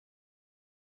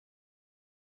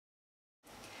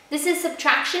This is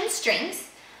Subtraction Strings.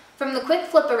 From the quick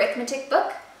Flip Arithmetic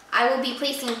book, I will be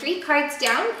placing 3 cards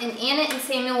down and Anna and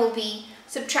Samuel will be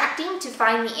subtracting to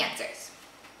find the answers.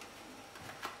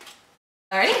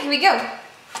 Alright, here we go.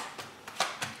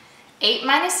 8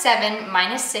 minus 7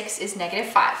 minus 6 is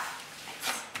 -5.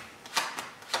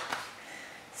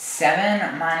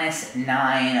 7 minus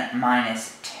 9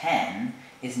 minus 10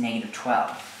 is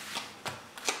 -12.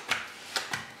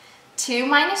 2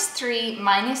 minus 3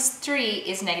 minus 3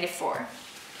 is -4.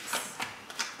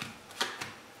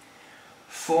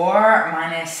 4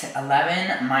 minus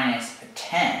 11 minus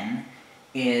 10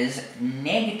 is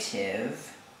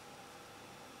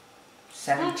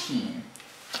 -17.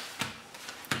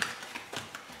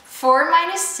 4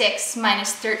 minus 6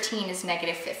 minus 13 is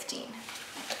 -15.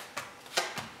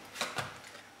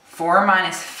 4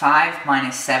 minus 5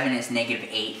 minus 7 is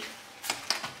 -8.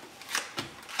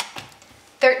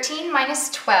 13 minus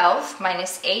 12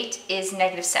 minus 8 is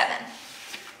 -7.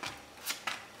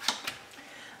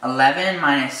 11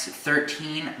 minus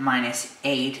 13 minus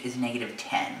 8 is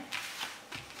 -10.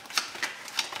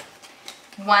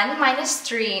 1 minus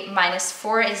 3 minus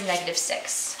 4 is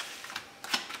 -6.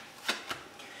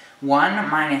 1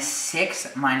 minus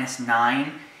 6 minus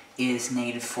 9 is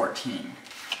 -14.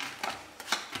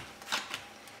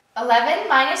 11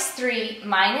 minus 3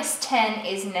 minus 10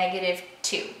 is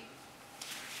 -2.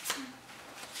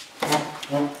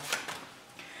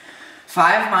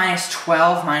 5 minus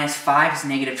 12 minus 5 is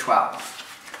 -12.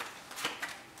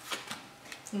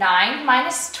 9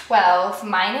 minus 12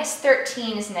 minus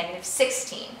 13 is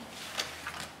 -16.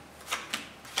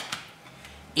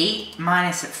 8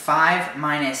 minus 5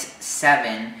 minus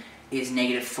 7 is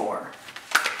 -4.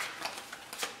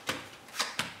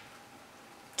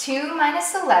 2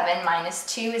 minus 11 minus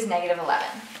 2 is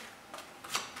 -11.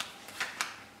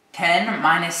 10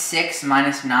 minus 6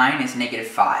 minus 9 is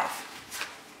 -5.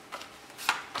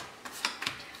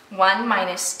 1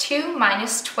 minus 2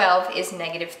 minus 12 is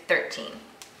 -13.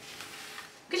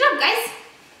 Good job, guys!